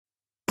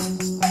Stay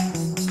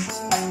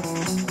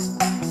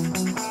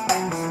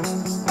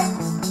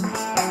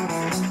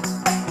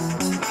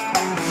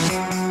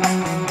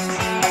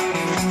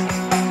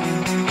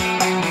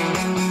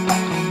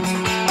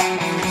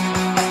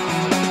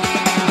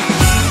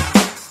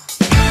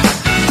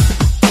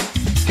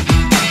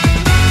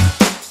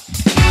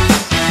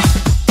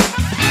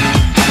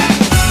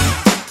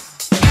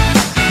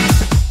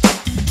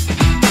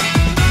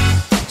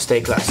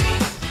classy.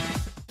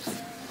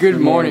 Good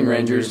morning,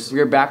 Rangers. We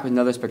are back with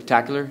another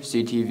spectacular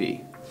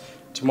CTV.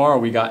 Tomorrow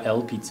we got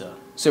El Pizza.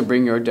 So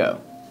bring your dough.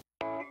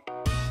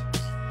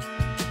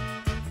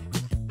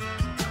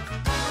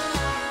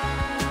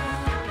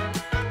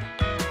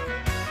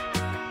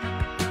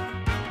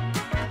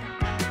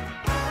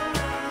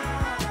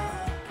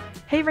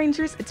 Hey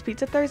Rangers, it's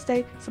Pizza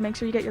Thursday, so make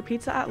sure you get your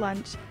pizza at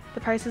lunch. The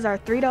prices are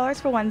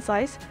 $3 for one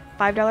slice,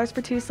 $5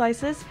 for 2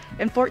 slices,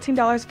 and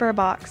 $14 for a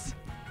box.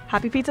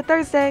 Happy Pizza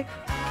Thursday!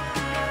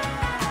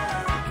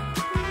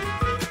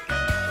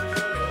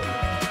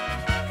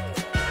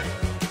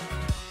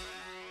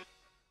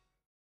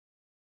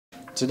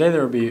 Today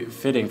there will be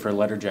fitting for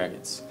letter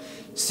jackets.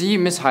 See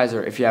Miss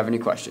Heiser if you have any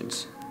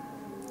questions.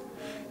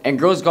 And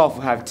girls golf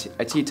will have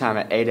a tea time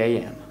at 8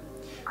 a.m.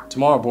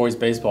 Tomorrow boys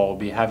baseball will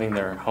be having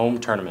their home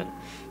tournament.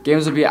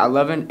 Games will be at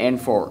 11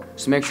 and 4,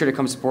 so make sure to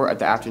come support at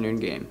the afternoon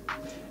game.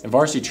 And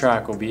varsity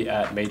track will be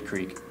at Maid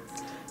Creek.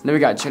 Then we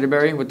got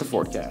Cheddarberry with the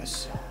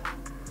forecast.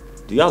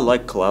 Do y'all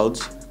like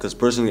clouds? Because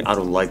personally, I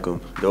don't like them.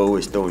 They're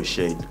always throwing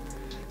shade.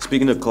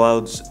 Speaking of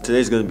clouds,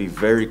 today's going to be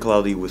very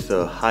cloudy with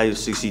a high of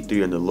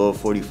 63 and a low of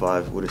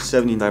 45 with a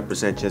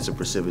 79% chance of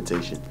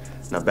precipitation.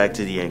 Now back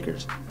to the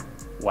anchors.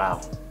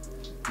 Wow.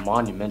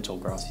 Monumental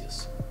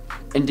gracias.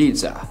 Indeed,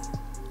 sir.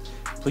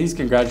 Please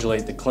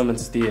congratulate the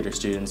Clements Theater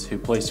students who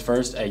placed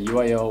first at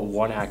UIL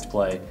one-act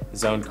play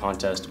zone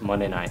contest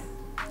Monday night.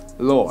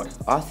 Lord,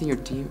 I think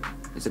your team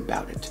is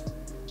about it.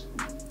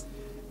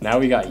 Now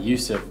we got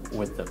Yusuf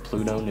with the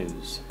Pluto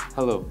News.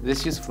 Hello,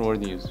 this is from World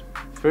News.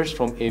 First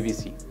from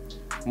ABC.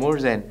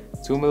 More than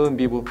 2 million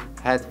people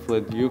had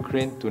fled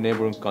Ukraine to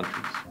neighboring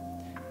countries.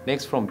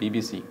 Next from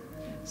BBC.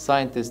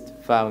 Scientists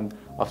found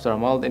after a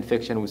mild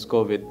infection with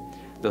COVID,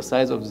 the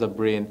size of the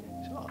brain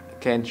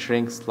can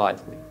shrink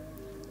slightly.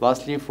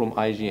 Lastly from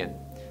IGN.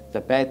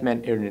 The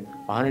Batman earned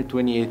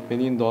 $128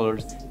 million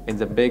in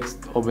the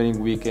biggest opening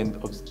weekend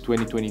of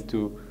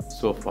 2022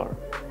 so far.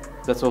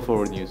 That's all for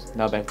World News.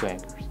 Now back to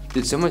anchors.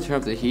 Did someone turn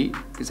up the heat?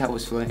 Because that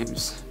was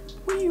flames.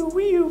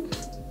 Wee-oo.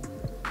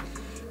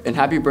 And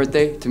happy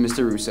birthday to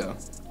Mr. Russo.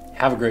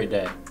 Have a great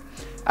day.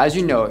 As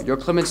you know, your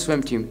Clements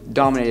swim team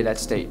dominated at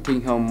state,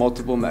 taking home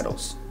multiple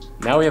medals.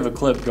 Now we have a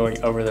clip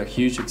going over their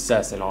huge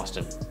success in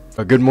Austin.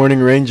 Good morning,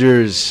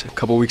 Rangers. A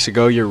couple weeks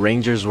ago, your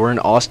Rangers were in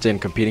Austin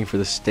competing for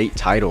the state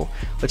title.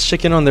 Let's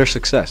check in on their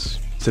success.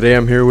 Today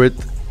I'm here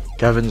with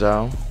Kevin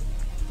Zhao,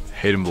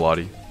 Hayden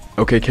Bellotti.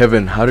 Okay,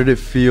 Kevin, how did it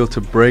feel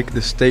to break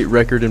the state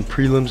record in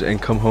prelims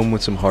and come home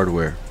with some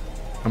hardware?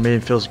 I mean,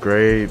 it feels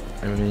great.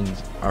 I mean,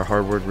 our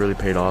hard work really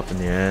paid off in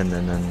the end,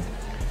 and then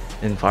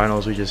in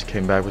finals we just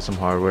came back with some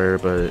hardware,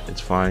 but it's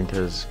fine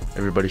because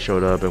everybody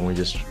showed up and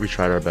we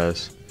tried our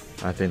best.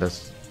 I think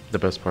that's the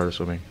best part of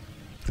swimming.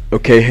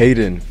 Okay,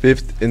 Hayden,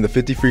 5th in the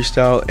 50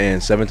 freestyle and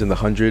 7th in the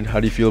 100. How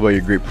do you feel about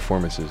your great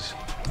performances?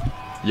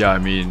 Yeah, I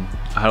mean,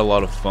 I had a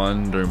lot of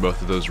fun during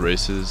both of those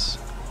races.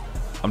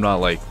 I'm not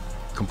like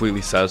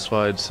completely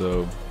satisfied,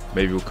 so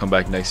maybe we'll come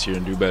back next year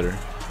and do better.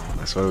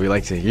 That's what we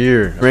like to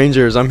hear.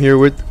 Rangers, I'm here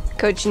with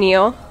Coach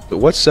Neal.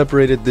 What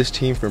separated this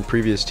team from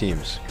previous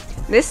teams?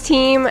 This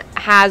team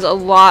has a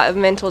lot of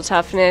mental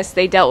toughness.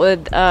 They dealt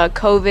with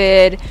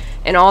COVID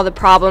and all the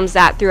problems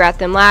that threw at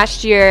them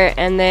last year,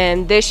 and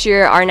then this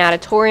year our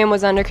natatorium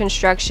was under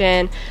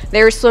construction.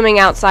 They were swimming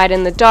outside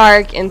in the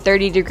dark in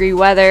 30-degree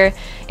weather,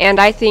 and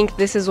I think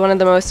this is one of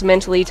the most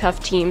mentally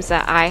tough teams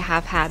that I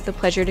have had the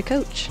pleasure to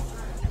coach.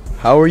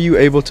 How are you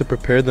able to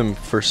prepare them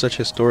for such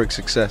historic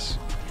success?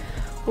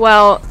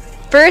 Well,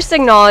 first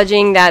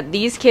acknowledging that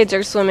these kids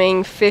are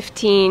swimming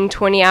 15,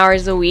 20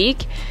 hours a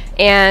week,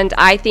 and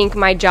I think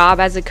my job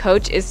as a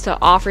coach is to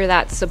offer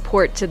that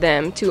support to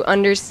them, to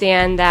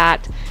understand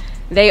that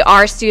they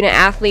are student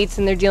athletes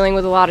and they're dealing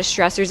with a lot of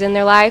stressors in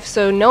their life.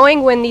 So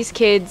knowing when these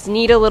kids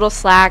need a little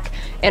slack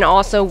and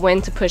also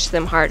when to push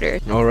them harder.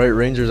 All right,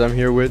 Rangers, I'm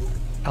here with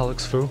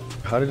Alex Fu.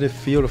 How did it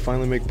feel to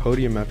finally make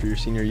podium after your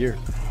senior year?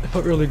 It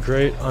felt really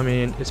great. I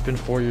mean, it's been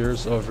 4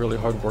 years of really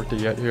hard work to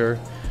get here,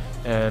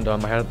 and I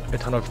had a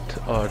ton of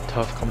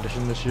tough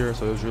competition this year,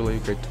 so it was really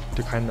great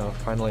to kind of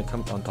finally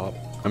come on top.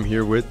 I'm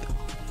here with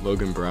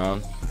Logan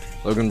Brown.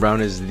 Logan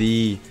Brown is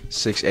the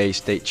 6A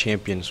state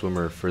champion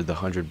swimmer for the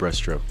 100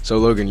 breaststroke. So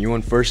Logan, you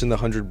won first in the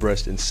 100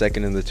 breast and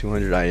second in the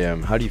 200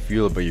 IM. How do you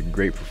feel about your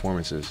great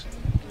performances?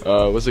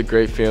 It was a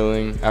great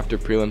feeling. After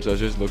prelims, I was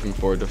just looking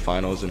forward to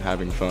finals and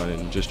having fun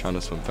and just trying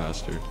to swim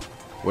faster.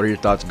 What are your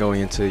thoughts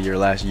going into your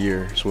last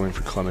year swimming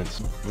for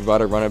Clements? We're about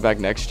to run it back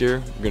next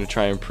year. We're going to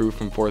try and improve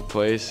from 4th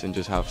place and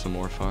just have some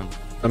more fun.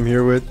 I'm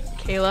here with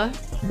Kayla.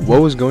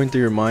 What was going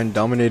through your mind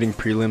dominating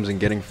prelims and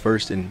getting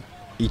first in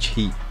each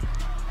heat?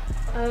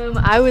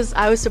 I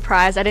was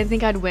surprised. I didn't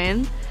think I'd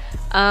win.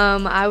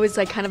 I was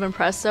like kind of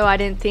impressed though. I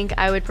didn't think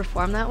I would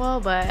perform that well,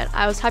 but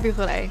I was happy with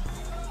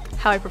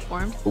how I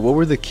performed. What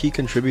were the key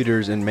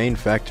contributors and main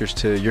factors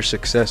to your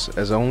success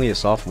as only a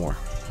sophomore?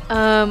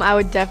 I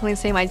would definitely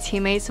say my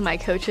teammates and my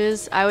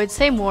coaches. I would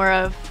say more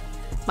of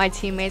my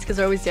teammates because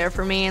they're always there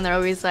for me and they're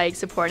always like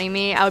supporting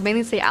me. I would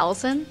mainly say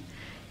Allison,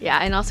 yeah,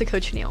 and also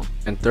Coach Neal.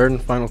 And third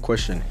and final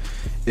question,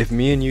 if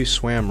me and you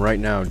swam right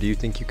now, do you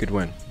think you could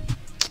win?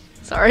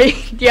 Sorry,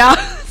 yeah,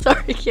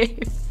 sorry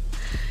Gabe.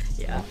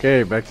 Yeah.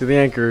 Okay, back to the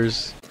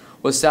anchors.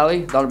 Well,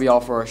 Sally, that'll be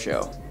all for our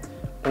show.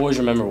 Always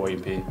remember,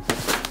 WP.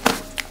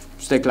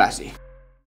 Stay classy.